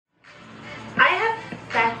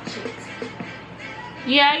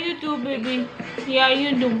Yeah, you do, baby. Yeah,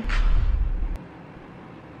 you do.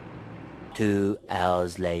 2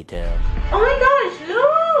 hours later. Oh my gosh,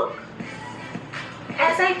 look!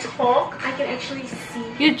 As I talk, I can actually see.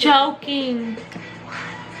 You're joking.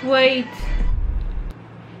 Wait.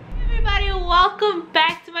 Everybody, welcome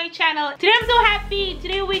back to my channel. Today I'm so happy.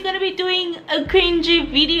 Today we're gonna be doing a cringy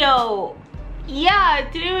video. Yeah,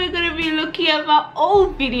 today we're gonna be looking at my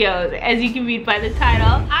old videos, as you can read by the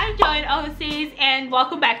title. I'm joined Ouses and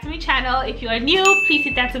welcome back to my channel. If you are new, please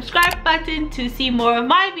hit that subscribe button to see more of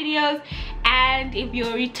my videos. And if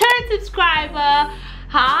you're a return subscriber,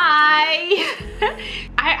 hi.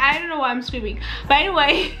 I don't know why I'm screaming, but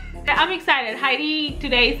anyway, I'm excited. Heidi,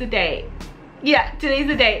 today's the day. Yeah, today's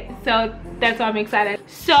the day, so that's why I'm excited.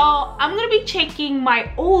 So I'm gonna be checking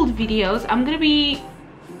my old videos. I'm gonna be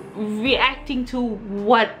reacting to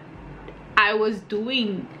what I was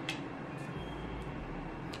doing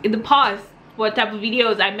in the past, what type of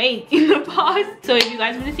videos I made in the past. So if you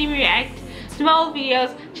guys want to see me react to my old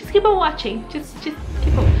videos, just keep on watching. Just keep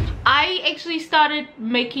on watching. I actually started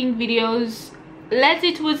making videos, let's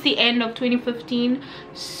say, towards the end of 2015.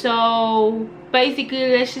 So basically,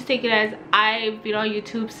 let's just take it as I've been on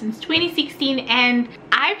YouTube since 2016 and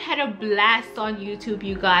I've had a blast on YouTube,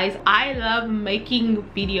 you guys. I love making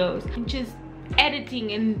videos and just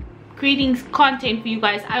editing and creating content for you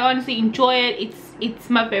guys. I honestly enjoy it. It's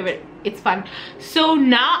my favorite. It's fun. So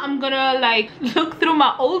now I'm gonna like look through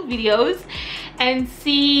my old videos and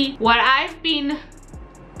see what I've been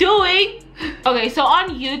doing. Okay, so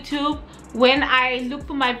on YouTube, when I look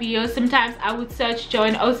for my videos, sometimes I would search Joe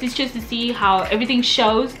and Ouses just to see how everything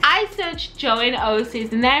shows. I searched Joe and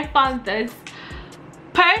Ouses and then I found this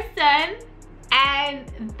person and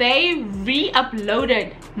they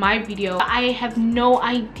re-uploaded my video. I have no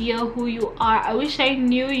idea who you are. I wish I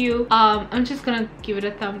knew you. I'm just gonna give it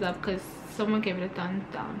a thumbs up because someone gave it a thumbs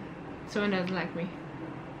down. Someone doesn't like me.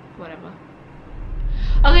 Whatever.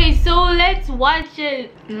 Okay, so let's watch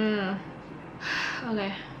it.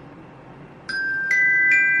 Okay.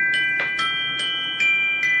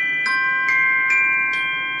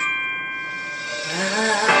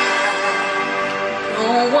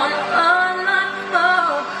 No one alive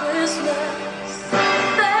for Christmas.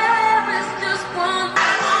 There is just one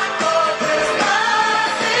for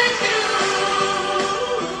Christmas. It's you.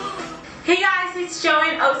 Hey guys, it's Joe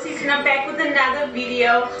and Ouses and I'm back with another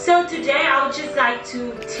video. So today I would just like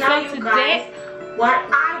to tell you guys what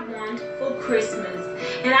I want for Christmas.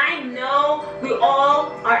 And I know we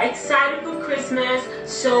all are excited for Christmas,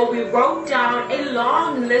 so we wrote down a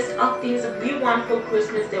long list of things that we want for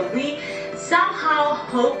Christmas that we somehow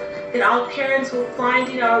hope that our parents will find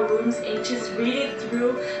in our rooms and just read it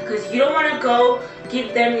through, because you don't want to go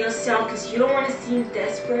give them yourself because you don't want to seem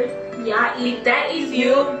desperate. Yeah, if that is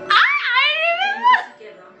you,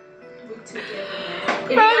 we're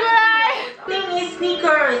together, man. Thing is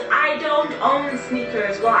sneakers. I don't own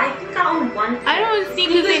sneakers. Well, I think I own one pair. I don't own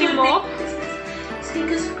sneakers anymore.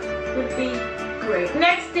 Sneakers would be great.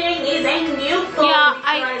 Next thing is a new phone.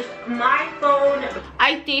 Yeah, my phone.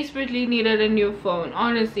 I desperately needed a new phone.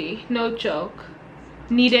 Honestly, no joke.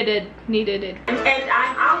 Needed it. And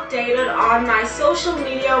I'm outdated on my social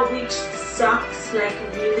media, which sucks, like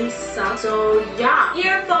really sucks. So yeah,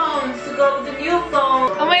 earphones to go with the new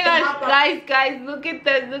phone. Oh my gosh, guys, look at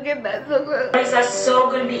that, look at that. These are so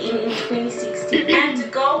gonna be in 2016. And to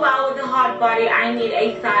go well with the hot body, I need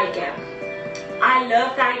a thigh gap. I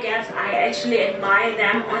love thigh gaps. I actually admire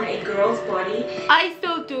them on a girl's body. I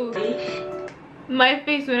still do. My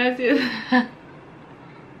face when I see that.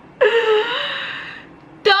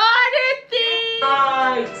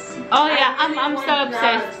 Oh yeah, I'm so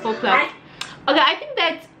obsessed for plugs. Okay, I think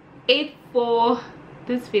that's it for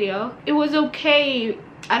this video. It was okay.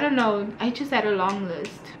 I don't know, I just had a long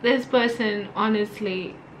list. This person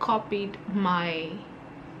honestly copied my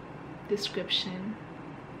description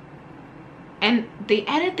and they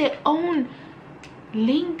added their own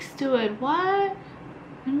links to it. What?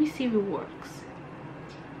 Let me see if it works.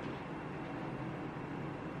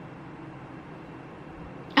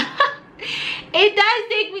 It does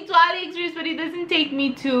take me to AliExpress, but it doesn't take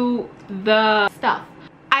me to the stuff.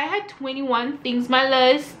 I had 21 things my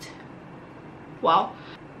list. Wow.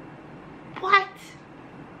 What?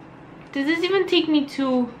 Does this even take me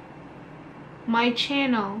to my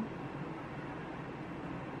channel?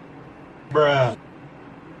 Bruh.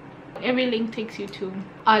 Every link takes you to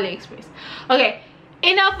AliExpress. Okay,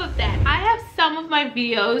 enough of that. I have some of my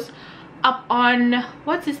videos up on,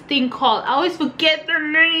 what's this thing called? I always forget their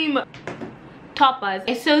name. Top Buzz.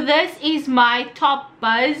 So this is my Top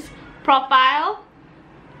Buzz profile.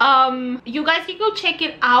 You guys can go check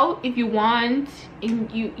it out if you want,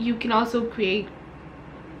 and you can also create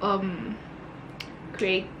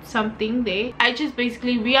something there. I just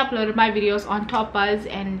basically re-uploaded my videos on Top Buzz,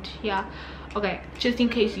 and yeah, okay, just in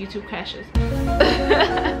case YouTube crashes.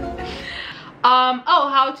 Oh,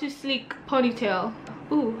 how to sleek ponytail.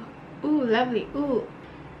 Ooh, lovely. Ooh.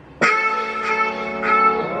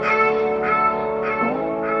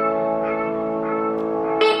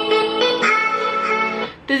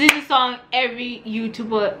 This is a song every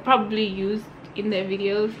YouTuber probably used in their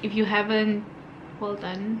videos. If you haven't, well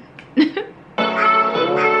done.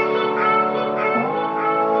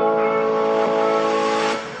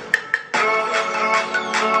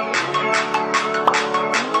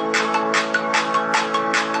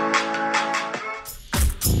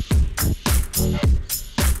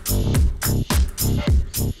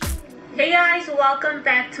 Hey guys, welcome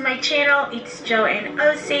back to my channel. It's Joe and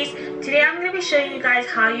Ouses. Today I'm going to be showing you guys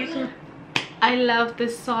how you can I love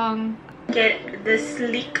this song. Get the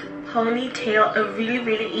sleek ponytail. A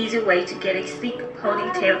really easy way to get a sleek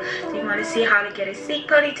ponytail. So you want to see how to get a sleek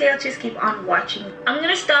ponytail, just keep on watching. I'm going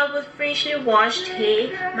to start with freshly washed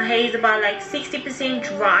hair. My hair is about like 60%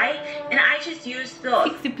 dry, and I just used the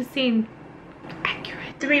 60%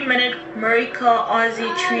 accurate 3-minute Miracle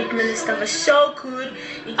Aussie treatment. This stuff is so good.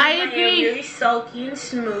 It keeps I my agree. hair really silky and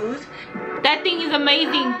smooth. That thing is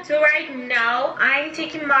amazing. So right now I'm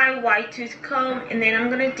taking my white tooth comb, and then I'm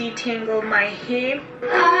gonna detangle my hair.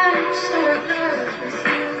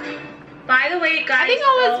 By the way, guys, I think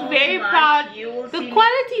I was very proud. The see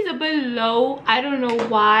quality is a bit low. I don't know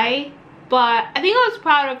why, but I think I was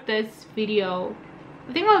proud of this video.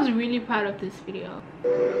 I think I was really proud of this video.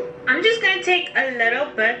 I'm just gonna take a little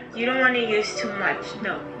bit. You don't want to use too much.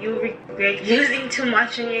 No, you'll regret using too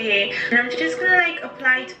much on your hair. And I'm just gonna like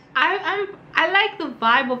apply it. I like the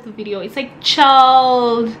vibe of the video. It's like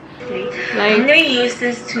chilled. I'm gonna use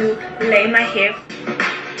this to lay my hair.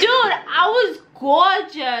 Dude, I was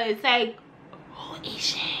gorgeous. Like, who is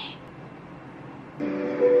she?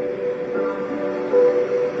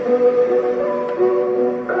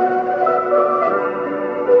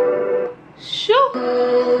 Sure.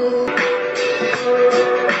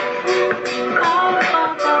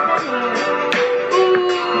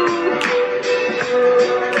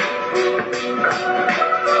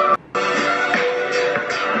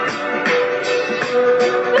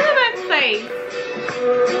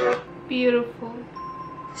 Beautiful.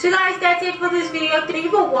 So guys, that's it for this video. Thank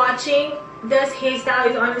you for watching. This hairstyle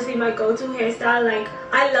is honestly my go-to hairstyle. Like,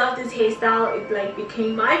 I love this hairstyle. It like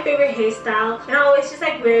became my favorite hairstyle, and I always just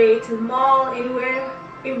like wear it to the mall, anywhere.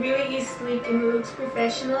 It really is sleek and it looks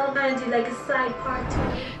professional. I'm gonna do like a side part to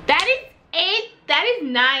it. That is it. That is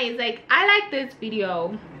nice. Like, I like this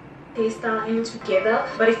video. Hairstyle in together,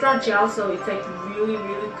 but it's not gel, so it's like really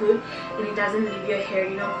good, and it doesn't leave your hair,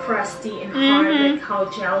 you know, crusty and hard like how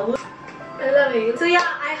gel would. I love it. So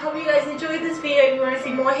yeah, I hope you guys enjoyed this video. If you want to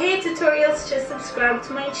see more hair tutorials, just subscribe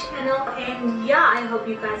to my channel, and yeah, I hope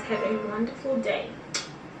you guys have a wonderful day.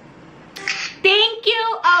 Thank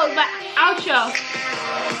you. Oh, but outro.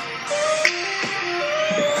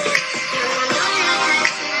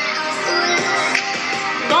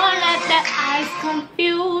 Don't let the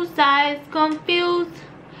eyes confuse.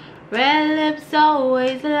 Red lips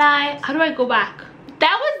always lie. How do I go back?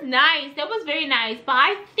 That was nice. That was very nice. But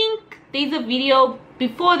I think there's a video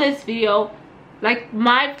before this video, like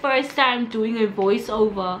my first time doing a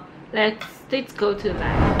voiceover. Let's go to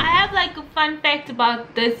that. I have like a fun facts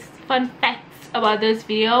about this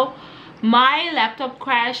video. My laptop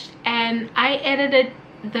crashed and I edited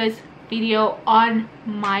this video on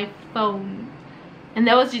my phone, and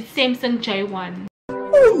that was the Samsung J1.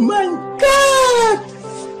 Oh my god!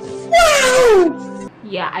 Wow!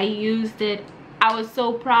 Yeah, I used it. I was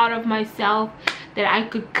so proud of myself that I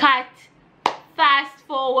could cut, fast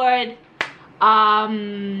forward,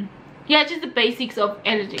 yeah, just the basics of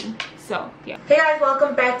editing. So yeah. Hey guys,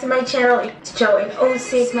 welcome back to my channel. It's Joe and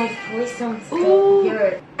Ouses. My voice sounds so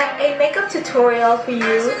weird. I have a makeup tutorial for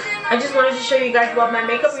you. I just wanted to show you guys what my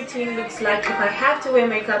makeup routine looks like if I have to wear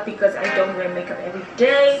makeup, because I don't wear makeup every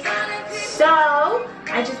day. So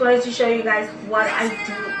I just wanted to show you guys what I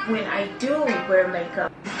do when I do wear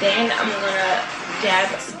makeup. Then I'm gonna dab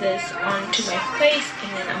this onto my face,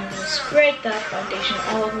 and then I'm gonna spread the foundation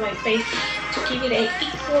all over my face to give it a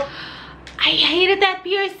equal. I hated that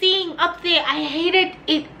piercing up there. I hated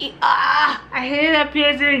it. I hated that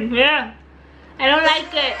piercing. Yeah, I don't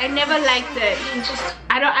like it. I never liked it.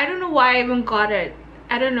 I don't know why I even got it.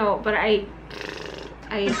 I don't know, but I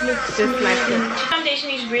just like it. Foundation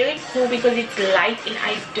is really cool because it's light and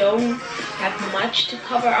I don't have much to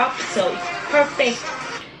cover up, so it's perfect.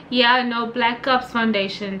 Yeah, no, Black Ops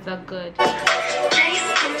foundations are good. Okay.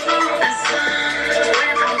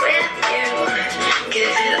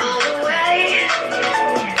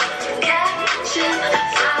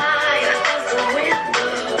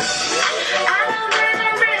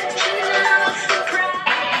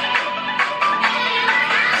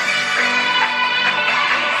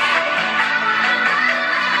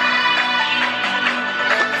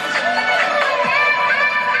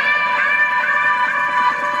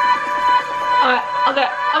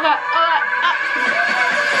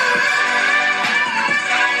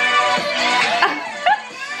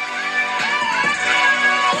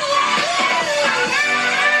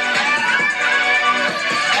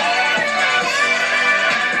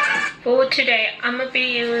 For today, I'm gonna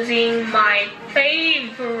be using my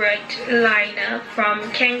favorite liner from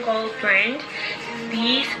Kangol brand.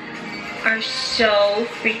 These are so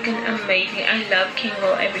freaking amazing. I love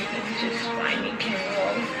Kangol. Everything's just fine in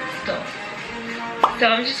Kangol stuff. So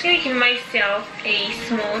I'm just gonna give myself a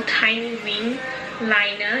small tiny wing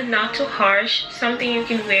liner, not too harsh, something you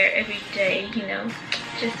can wear every day, you know,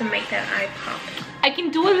 just to make that eye pop. I can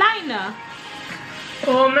do a liner.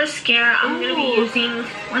 For mascara, I'm gonna be using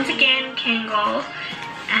once again Kangol,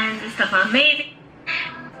 and the stuff are amazing.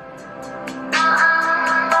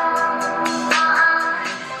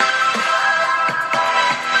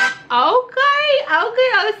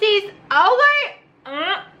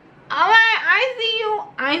 Okay,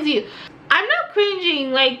 I see you. I'm not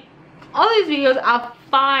cringing, like, all these videos are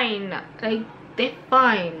fine, like, they're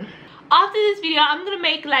fine. After this video, I'm gonna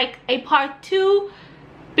make like a part 2,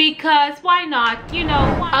 because why not, you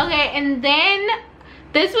know. Okay, and then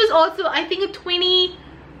this was also, I think, a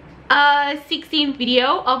 2016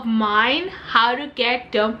 video of mine, how to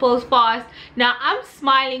get dimples fast. Now I'm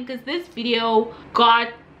smiling because this video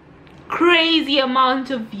got crazy amount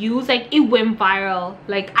of views, like it went viral.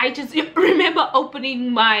 Like I just remember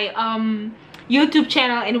opening my YouTube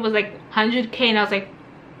channel and it was like 100k, and I was like,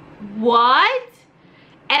 what?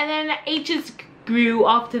 And then it just grew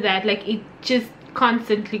after that, like it just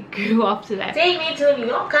constantly grew after that. Take me to New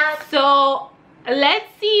York. So let's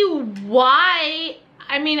see why.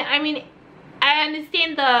 I mean I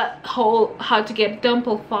understand the whole how to get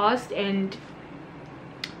dimple fast, and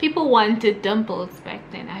people wanted dimples back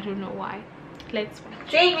then. I don't know why. Let's watch.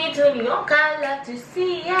 Take me to New York, I love to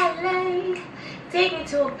see LA. Take me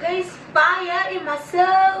to a place, fire in my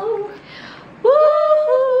soul.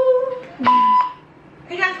 Woohoo!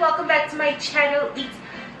 Hey guys, welcome back to my channel. It's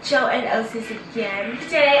Joe and Ouses again.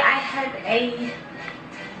 Today I have a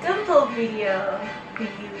dimple video for you.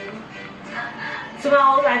 So my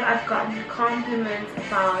whole life I've gotten compliments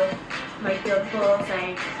about my dimples,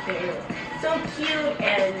 like they're so cute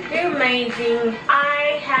and they're amazing.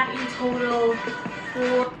 I have in total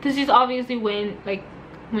 4. This is obviously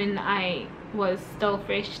when I was still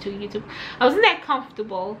fresh to YouTube. I wasn't that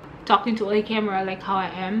comfortable talking to a camera like how I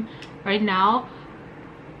am right now,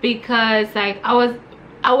 because like I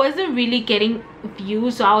wasn't really getting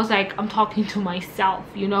views, so I was like, I'm talking to myself,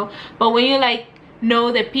 you know. But when you like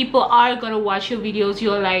know that people are gonna watch your videos,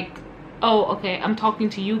 you're like, oh okay, I'm talking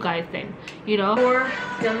to you guys then, you know. 4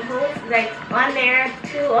 dimples, like one there,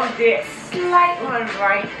 2 of this slight one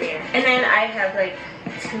right there, and then I have like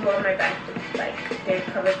 2 on my back, like they're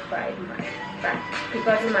covered by my back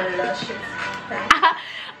because of my luscious back.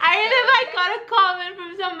 I remember I got a comment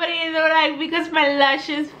from somebody and they were like, because my lash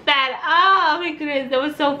is fat. Oh my goodness, that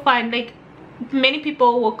was so fun. Like many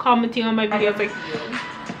people were commenting on my videos, like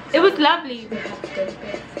it was lovely.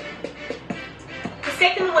 The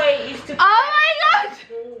second way is to, oh my god,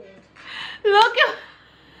 look at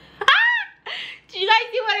did you guys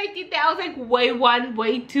see what I did there? I was like way 1,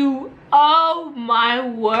 way 2. Oh my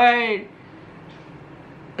word.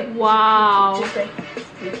 Wow. Just like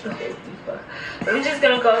lift the hole deeper. I'm just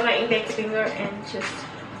gonna go with my index finger and just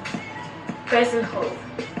press and hold.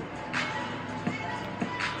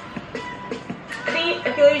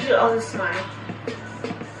 I feel you should also smile.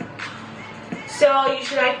 So you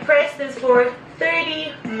should like press this for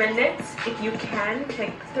 30 minutes if you can,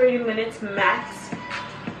 like 30 minutes max,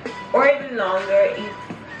 or even longer if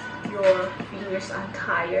your fingers are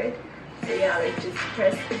tired. So yeah, like just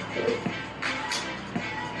press and hold.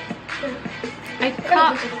 I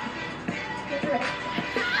can't.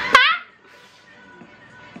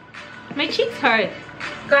 My cheeks hurt.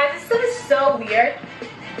 Guys, this stuff is so weird.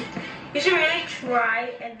 You should really try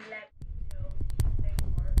and let me know if they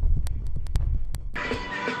work.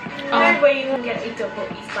 Third way you can get a dimple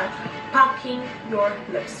is by pucking your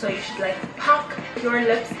lips. So you should like puck your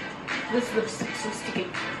lips. This lips is so sticky.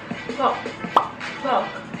 Puck, puck, puck.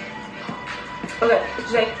 Okay,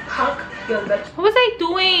 just like puck good, but what was I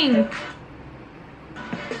doing?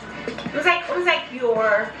 It was like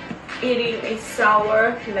you're eating a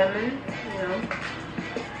sour lemon, you know.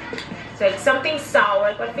 It's like something sour.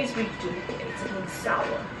 Like what face we do? It's something sour,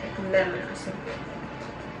 like lemon or something.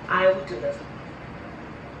 I would do this.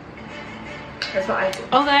 That's what I do.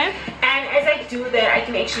 Okay. And as I do that, I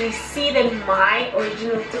can actually see that my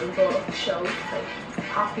original dimple shows like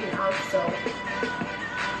popping out. So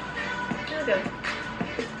okay.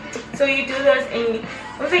 So you do this, and it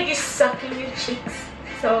looks like you're sucking your cheeks.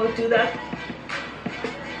 So do that.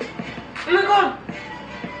 Oh my god!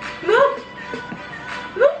 Look!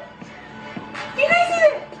 Look! You guys see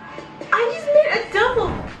that? I just made a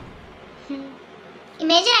dimple.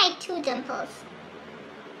 Imagine I had 2 dimples.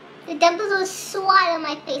 The dimples will swallow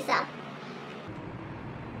my face up.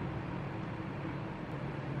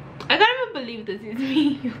 I can't even believe this is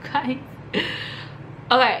me, you guys.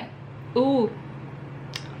 Okay. Ooh.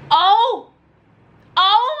 Oh!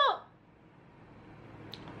 Oh!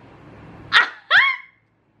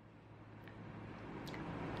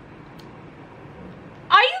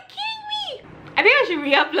 Are you kidding me? I think I should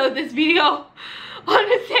re-upload this video.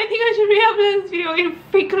 Honestly, I think I should re-upload this video. It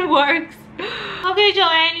freaking works. Okay,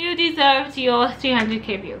 Joanne, you deserve your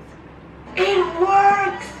 300k views. It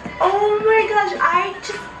works! Oh my gosh,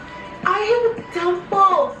 I have a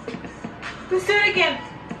dimple. Let's do it again.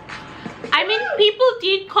 I mean, people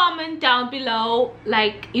did comment down below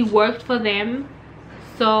like it worked for them.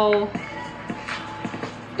 So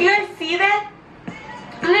you guys see that?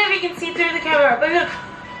 I don't know if you can see through the camera, but look.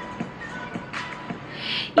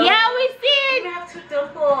 Yeah, we see it. You have 2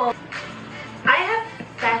 dimples. I have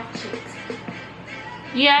fat cheeks.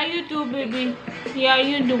 Yeah, you do, baby. Yeah,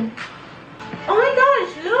 you do. Oh my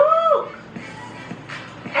gosh, look!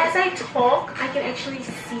 As I talk, I can actually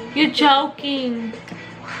see. You're joking.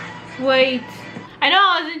 Wait. I know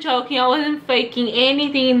I wasn't joking. I wasn't faking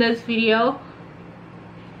anything in this video.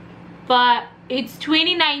 But it's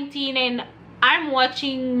 2019 and I'm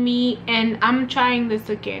watching me and I'm trying this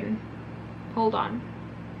again. Hold on.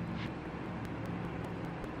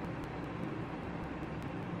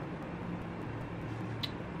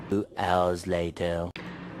 Two hours later.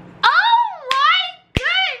 Oh my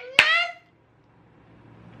goodness!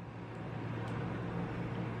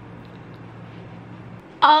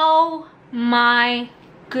 Oh my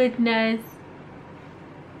goodness.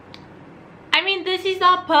 I mean, this is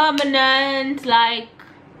not permanent. Like,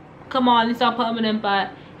 come on, it's not permanent,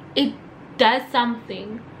 but it does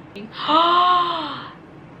something. It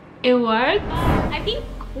works. I think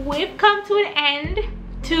we've come to an end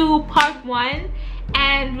to part 1.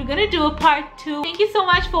 And we're gonna do a part 2. Thank you so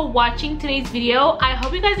much for watching today's video. I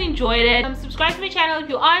hope you guys enjoyed it. Subscribe to my channel if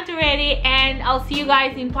you aren't already, and I'll see you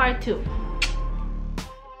guys in part 2.